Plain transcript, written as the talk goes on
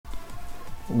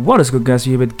What is good, guys?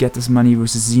 We're here with Get This Money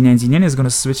versus Znain. Znain is gonna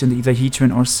switch into either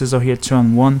Heatran or Scissor here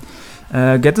turn 1.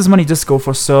 Get This Money, just go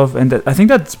for Surf, and I think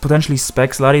that potentially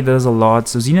specs Lottie does a lot.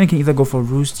 So Znain can either go for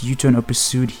Roost, U-turn, or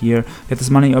Pursuit here. Get This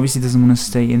Money obviously doesn't want to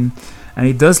stay in, and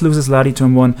he does lose his Lottie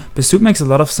turn 1. Pursuit makes a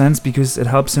lot of sense because it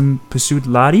helps him Pursuit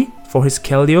Lottie for his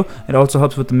Keldeo. It also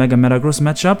helps with the Mega Metagross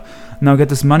matchup. Now Get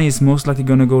This Money is most likely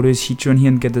gonna go to his Heatran here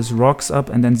and get his Rocks up,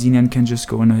 and then Znain can just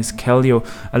go into his Keldeo.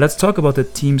 Let's talk about the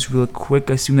teams real quick.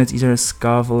 I assume that's either a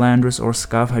Scarf Landorus or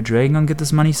Scarf Hydreigon on Get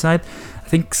This Money side. I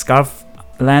think Scarf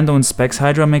Lando and Specs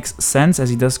Hydra makes sense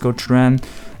as he does go Tran,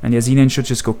 and yeah, Znain should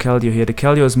just go Keldeo here. The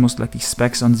Keldeo is most likely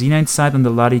Specs on Znain's side, on the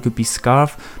Lottie could be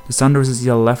Scarf. The Sunders is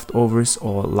either Leftovers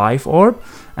or Life Orb,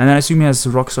 and then I assume he has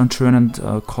Rocks on Turn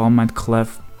and Calm Mind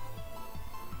Clef.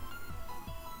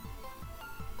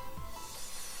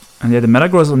 And yeah, the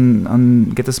Metagross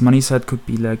on Get This Money side could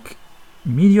be like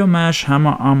Meteor Mash,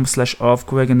 Hammer Arm /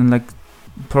 Earthquake, and then like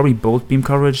probably Bolt Beam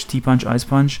coverage, T-Punch, Ice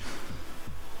Punch.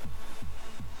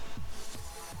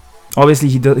 Obviously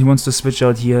he wants to switch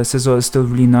out here. Scissor is still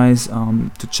really nice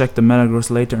to check the Metagross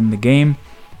later in the game.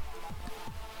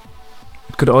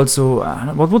 It could also,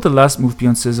 what would the last move be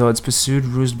on Scissor? It's Pursuit,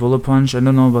 Roost, Bullet Punch. I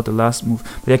don't know about the last move.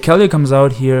 But yeah, Keldeo comes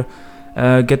out here.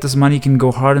 Get This Money can go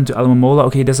hard into Alamomola.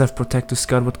 Okay, he does have Protect to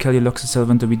scout what Keldeo locks itself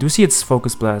into. We do see its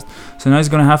Focus Blast. So now he's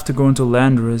gonna have to go into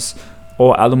Landorus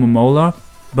or Alamomola.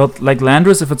 But like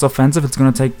Landorus, if it's offensive, it's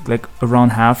gonna take like around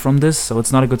half from this. So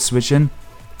it's not a good switch in.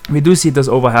 We do see it does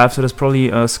over half, so that's probably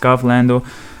Scarf Lando.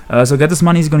 So Get This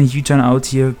Money is going to U-turn out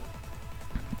here.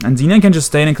 And Znain can just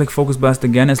stay in and click Focus Blast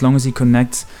again as long as he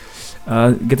connects.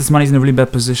 Get This Money is in a really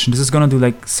bad position. This is going to do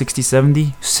like 60,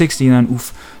 70, 69,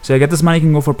 oof. So yeah, Get This Money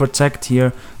can go for Protect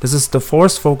here. This is the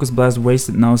Force Focus Blast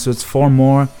wasted now, so it's 4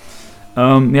 more.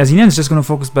 Yeah, Znain is just going to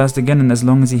Focus Blast again, and as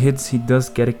long as he hits, he does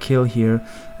get a kill here.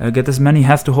 Get This Money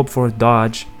has to hope for a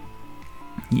dodge.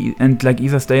 And like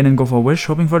either stay in and go for Wish,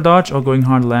 hoping for dodge, or going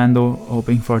hard Lando,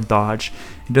 hoping for dodge.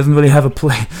 He doesn't really have a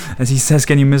play, as he says,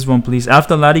 "Can you miss one, please?"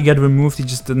 After Lottie get removed, he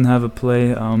just didn't have a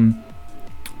play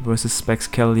versus Specs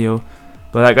Keldeo.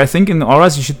 But like I think in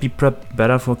ORAS you should be prepped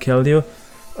better for Keldeo,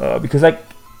 because like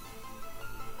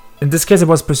in this case it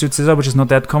was Pursuit Scissor, which is not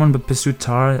that common, but Pursuit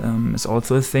Tar is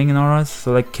also a thing in ORAS.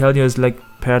 So like Keldeo is like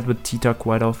paired with T-Tar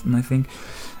quite often, I think.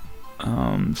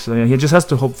 So yeah, he just has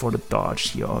to hope for the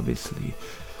dodge here, obviously.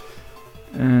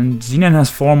 And Znain has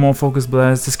 4 more Focus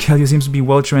Blasts. This Keldeo seems to be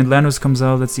well trained. Landorus comes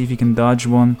out. Let's see if he can dodge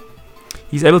one.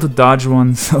 He's able to dodge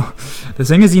one. So the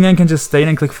thing is, Znain can just stay in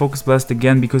and click Focus Blast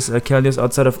again because Keldeo is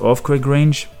outside of Earthquake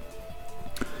range.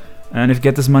 And if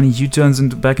Get This Money U-turns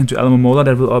back into Alamomola,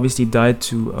 that will obviously die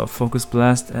to Focus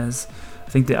Blast, as I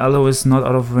think the Aloe is not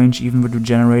out of range even with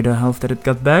Regenerator health that it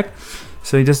got back.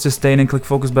 So he just stay in and click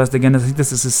Focus Blast again. I think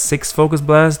this is his 6th Focus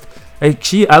Blast.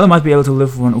 Actually, Aloe might be able to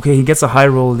live one. Okay, he gets a high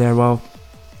roll there, wow.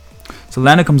 So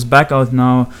Lana comes back out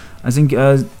now. I think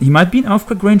he might be in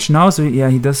Earthquake range now, so yeah,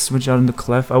 he does switch out into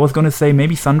Clef. I was gonna say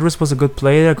maybe Thunderous was a good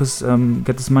play there, because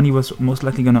Get This Money was most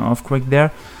likely gonna Earthquake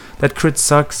there. That crit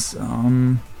sucks.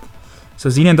 So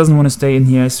Znain doesn't want to stay in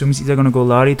here. I assume he's either gonna go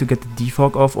Lottie to get the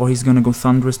defog off, or he's gonna go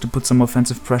Thunderous to put some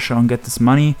offensive pressure on Get This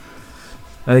Money.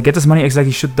 Get This Money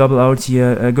exactly should double out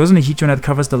here. Goes in the Heatran that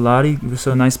covers the Lottie,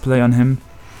 so a nice play on him.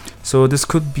 So this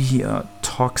could be a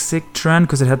Toxic Trend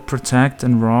because it had Protect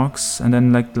and Rocks, and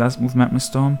then like last move Magma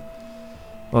Storm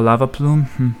or Lava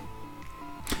Plume.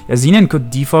 Yeah, Znain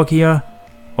could defog here,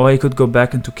 or he could go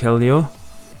back into Keldeo.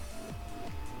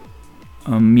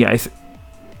 Yeah, if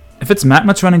it's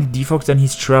Magma Trend and he defogs, then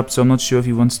he's trapped. So I'm not sure if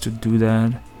he wants to do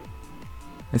that.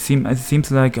 It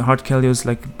seems like Hard Keldeo is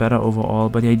like better overall,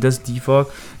 but yeah, he does defog.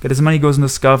 Get This Money goes into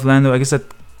Scarf Lando. I guess that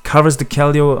covers the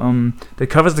Keldeo. That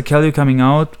covers the Keldeo coming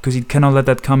out because he cannot let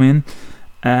that come in.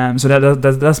 So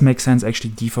that does make sense actually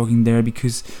defogging there,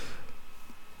 because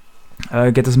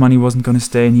Get This Money wasn't gonna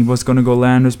stay and he was gonna go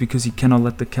Landorus because he cannot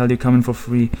let the Keldeo come in for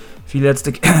free. If he lets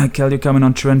the Keldeo come in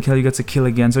on Trend, Keldeo gets a kill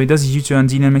again. So he does U-turn.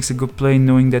 Znain makes a good play,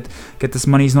 knowing that Get This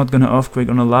Money is not gonna Earthquake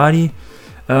on a Lottie.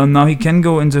 Now he can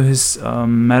go into his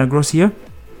Metagross here,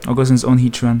 or goes in his own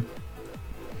Heatran.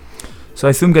 So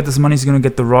I assume Get This Money is gonna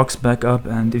get the Rocks back up,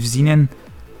 and if Znain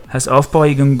has Elf Power,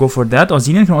 he can go for that, or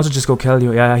Znain can also just go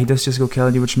Keldeo. Yeah, he does just go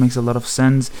Keldeo, which makes a lot of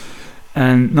sense.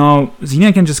 And now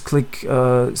Znain can just click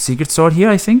Secret Sword here,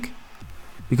 I think,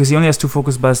 because he only has 2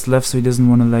 Focus Blasts left, so he doesn't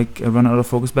want to like run out of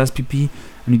Focus Blast PP,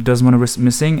 and he doesn't want to risk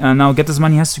missing. And now Get This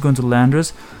Money has to go into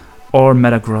Landorus or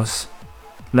Metagross.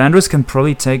 Landorus can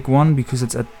probably take one because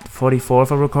it's at 44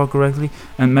 if I recall correctly,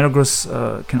 and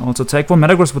Metagross can also take one.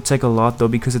 Metagross would take a lot though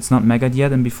because it's not Mega'd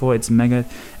yet, and before it's Mega'd,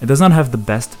 it does not have the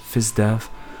best Fizz Death.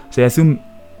 So yeah, I assume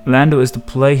Lando is the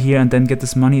play here, and then get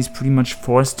this money is pretty much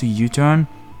forced to U-turn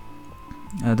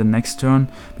the next turn,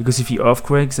 because if he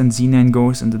earthquakes and Znain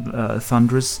goes into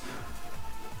Thunderous,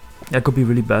 that could be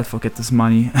really bad for get this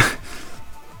money.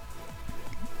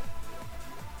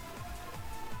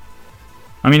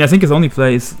 I mean, I think his only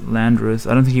play is Landorus.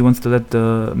 I don't think he wants to let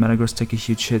the Metagross take a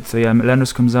huge hit. So yeah,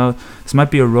 Landorus comes out. This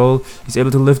might be a roll. He's able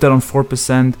to lift that on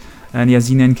 4%. And yeah,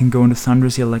 Znain can go into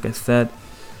Thunderous here, like I said.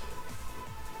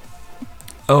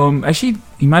 Actually,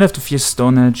 he might have to fear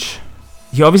Stone Edge.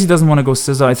 He obviously doesn't want to go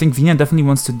Scissor. I think Znain definitely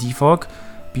wants to defog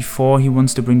before he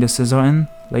wants to bring the Scissor in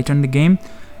later in the game.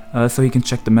 So he can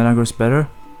check the Metagross better.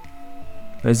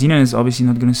 Znain is obviously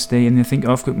not going to stay, and I think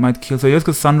Earthquake might kill. So he just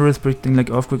goes Thunderous, predicting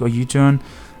like Earthquake or U-turn.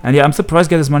 And yeah, I'm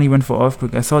surprised Get His Money went for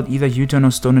Earthquake. I thought either U-turn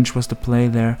or Stone Edge was the play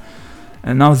there.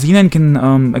 And now Znain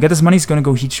can, Get His Money is going to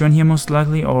go Heatran here most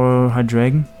likely, or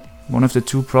Hydreigon. One of the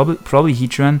two, probably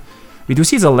Heatran. We do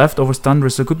see it's a leftover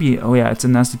Thunderous, so it could be, oh yeah, it's a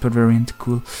Nasty Plot variant,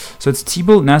 cool. So it's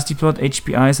T-Bolt, Nasty Plot,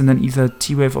 HP Ice, and then either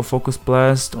T-Wave or Focus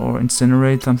Blast or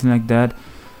Incinerate, something like that.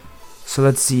 So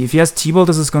let's see, if he has T-Bolt,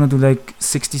 this is going to do like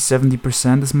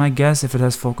 60-70% is my guess. If it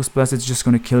has Focus Blast, it's just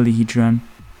going to kill the Heatran.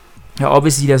 Yeah,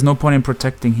 obviously there's no point in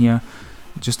protecting here,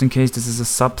 just in case this is a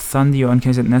sub-Thundy or in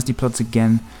case it Nasty Plots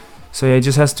again. So yeah, it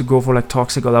just has to go for like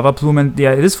Toxic or Lava Plume, and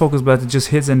yeah, it is Focus Blast, it just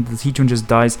hits and the Heatran just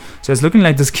dies. So it's looking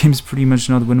like this game's pretty much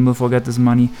not winnable for Get This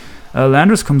Money.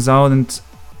 Landorus comes out and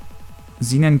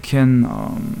Znain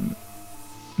can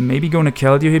maybe go into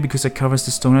Keldeo here because it covers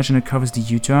the Stone Edge and it covers the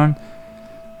U-turn.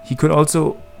 He could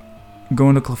also go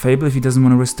into Clefable if he doesn't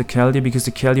want to risk the Keldeo, because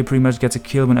the Keldeo pretty much gets a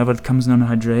kill whenever it comes in on a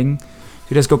Hydreigon.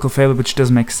 He does go Clefable, which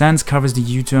doesn't make sense, covers the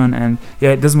U-turn, and yeah,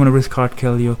 it doesn't want to risk hard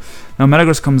Keldeo. Now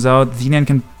Metagross comes out, Znain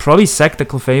can probably sack the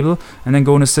Clefable and then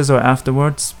go into Scissor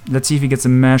afterwards. Let's see if he gets a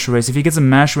Mash Race. If he gets a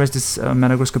Mash Race, this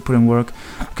Metagross could put in work.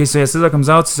 Okay, so yeah, Scissor comes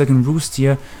out, Scissor can Roost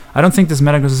here. I don't think this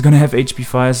Metagross is going to have HP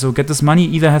Fire, so Get This Money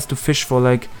either has to fish for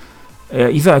like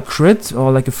either a crit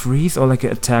or like a freeze or like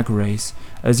an attack race.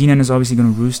 Znain is obviously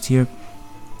going to Roost here.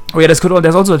 Oh yeah,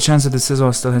 there's also a chance that the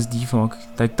Scizor still has defog.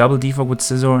 Like double defog with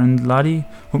Scizor and Ladi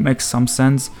would make some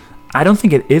sense. I don't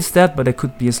think it is that, but there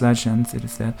could be a slight chance it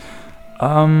is that.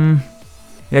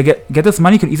 Yeah, Get This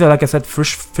Money could either, like I said,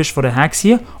 fish for the hacks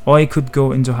here, or he could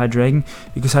go into Hydreigon,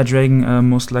 because Hydreigon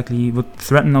most likely would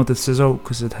threaten out the Scizor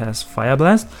because it has Fire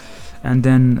Blast. And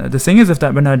then the thing is, if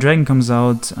that when Hydreigon comes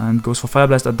out and goes for Fire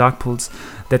Blast or Dark Pulse,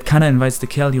 that kind of invites the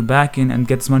Keldeo back in, and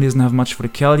Get This Money doesn't have much for the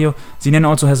Keldeo. Znain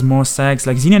also has more sags.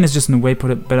 Like Znain is just in a way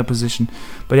better position.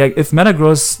 But yeah, if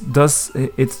Metagross does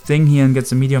its thing here and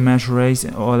gets a Meteor Mash Race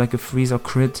or like a Freeze or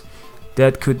Crit,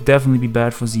 that could definitely be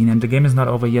bad for Znain. The game is not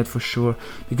over yet for sure,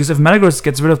 because if Metagross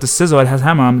gets rid of the Scizor, it has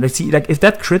Hammer Arm. Like, see, like if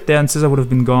that crit there and Scizor would have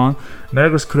been gone,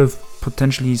 Metagross could have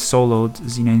potentially soloed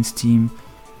Znain's team.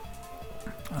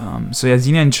 So yeah,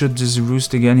 Znain should just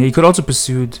Roost again. He could also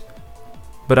Pursued,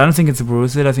 but I don't think it's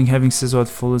worth it. I think having Scizor at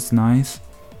full is nice.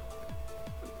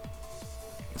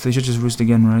 So he should just Roost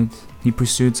again, right? He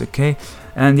Pursues, okay.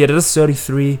 And yeah, that is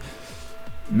 33.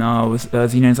 Now with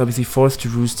Znain is obviously forced to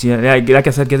Roost here. Yeah, like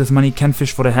I said, Get This Money can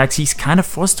fish for the hacks. He's kind of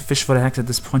forced to fish for the hacks at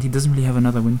this point. He doesn't really have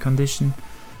another win condition.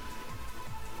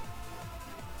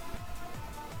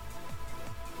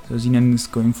 So Znain is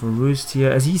going for Roost here,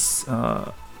 as he's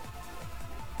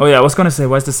oh yeah, I was gonna say,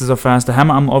 why is the Scizor faster?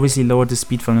 Hammer Arm obviously lowered the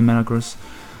speed from the Metagross.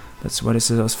 That's why the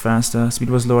Scizor is faster. Speed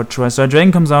was lowered twice. So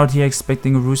Dragon comes out here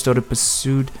expecting a Roost or the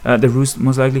Pursuit. The Roost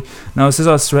most likely. Now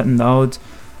Scizor is threatened out.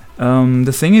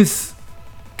 The thing is,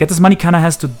 Get This Money kinda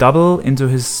has to double into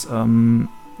his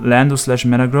Lando slash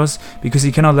Metagross, because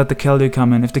he cannot let the Keldeo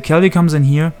come in. If the Keldeo comes in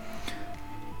here,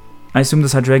 I assume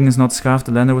this Hydreigon is not Scarfed,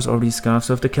 the Lando was already Scarfed.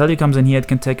 So if the Keldeo comes in here, it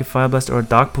can take a Fire Blast or a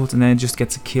Dark Pulse, and then it just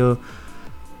gets a kill.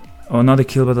 Or not a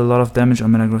kill, but a lot of damage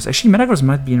on Metagross. Actually, Metagross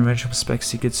might be in range of Spec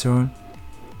Secret Sword.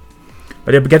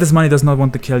 But yeah, Get This Money does not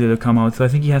want the Keldeo to come out, so I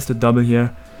think he has to double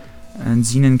here. And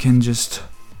Znain can just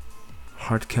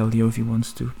hard Keldeo if he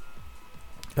wants to.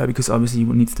 Because obviously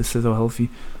he needs the Scizor healthy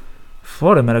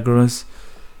for the Metagross.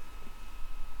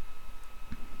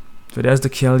 So there's the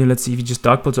Keldeo. Let's see if he just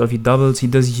Dark Pulse or if he doubles. He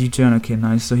does U-turn. Okay,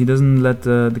 nice. So he doesn't let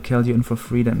the Keldeo in for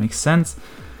free. That makes sense.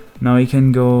 Now he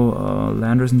can go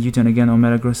Landorus and U-turn again or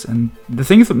Metagross. And the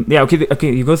thing is, yeah,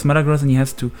 okay, he goes Metagross and he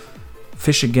has to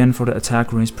fish again for the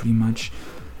attack race pretty much.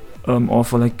 Or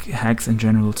for like hacks in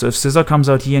general. So if Scizor comes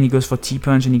out here and he goes for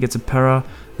T-Punch and he gets a Para,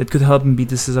 that could help him beat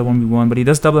the Scizor 1v1. But he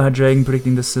does double Hydreigon,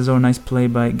 predicting the Scizor. Nice play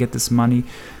by Get This Money.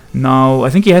 Now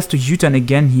I think he has to U-turn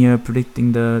again here,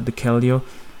 predicting the Keldeo.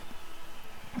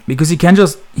 Because he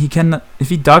can, if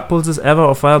he Dark Pulses ever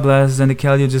or Fire Blasts, then the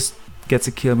Keldeo just gets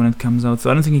a kill when it comes out. So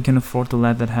I don't think he can afford to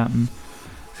let that happen.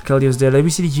 So Keldeo's there. Let me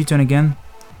see the U-turn again.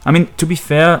 I mean, to be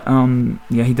fair,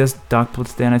 yeah, he does Dark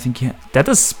Bloods there, and I think that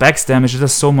does specs damage. It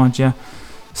does so much, yeah.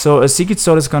 So a Secret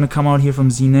Sword is gonna come out here from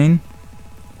Znain.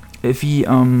 If he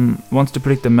wants to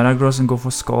predict the Metagross and go for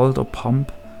Scald or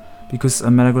Pump, because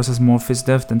Metagross has more Fizz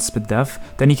Def than Spit Def,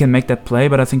 then he can make that play,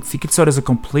 but I think Secret Sword is a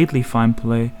completely fine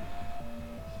play.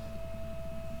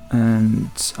 And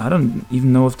I don't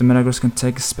even know if the Metagross can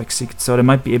take a Spec Secret Sword. It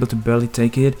might be able to barely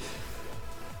take it.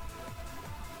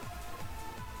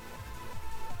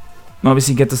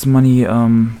 Obviously, Get This Money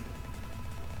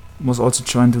was also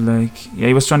trying to, like, yeah,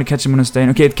 he was trying to catch him on a stain.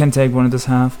 Okay, it can take one, it does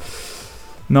half.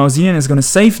 Now Znain is gonna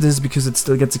save this because it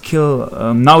still gets a kill.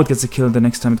 Now it gets a kill the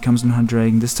next time it comes on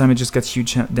Hydreigon. This time it just gets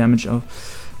huge damage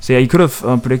off. So yeah, he could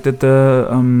have predicted the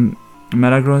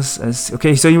Metagross as...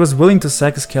 Okay, so he was willing to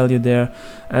sack his Keldeo there.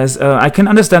 As I can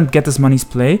understand Get This Money's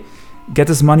play. Get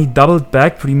This Money doubled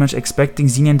back, pretty much expecting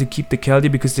Znain to keep the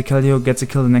Keldeo because the Keldeo gets a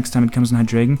kill the next time it comes on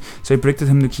Hydreigon. So he predicted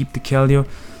him to keep the Keldeo.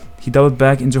 He doubled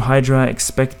back into Hydra,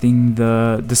 expecting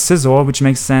the Scizor, which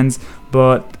makes sense,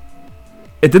 but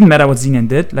it didn't matter what Znain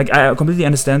did. Like, I completely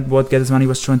understand what Get This Money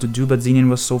was trying to do, but Znain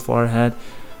was so far ahead.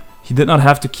 He did not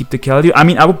have to keep the Keldeo. I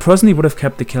mean, I would personally would have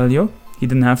kept the Keldeo. He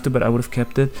didn't have to, but I would have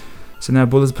kept it. So now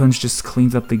Bullet Punch just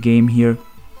cleans up the game here.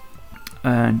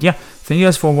 And yeah, thank you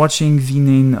guys for watching.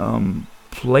 Znain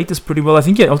played this pretty well. I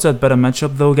think he also had better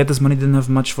matchup though. Get This Money didn't have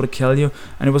much for the Keldeo,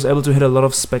 and he was able to hit a lot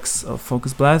of specs of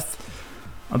Focus Blast.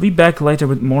 I'll be back later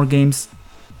with more games.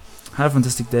 Have a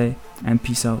fantastic day, and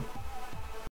peace out.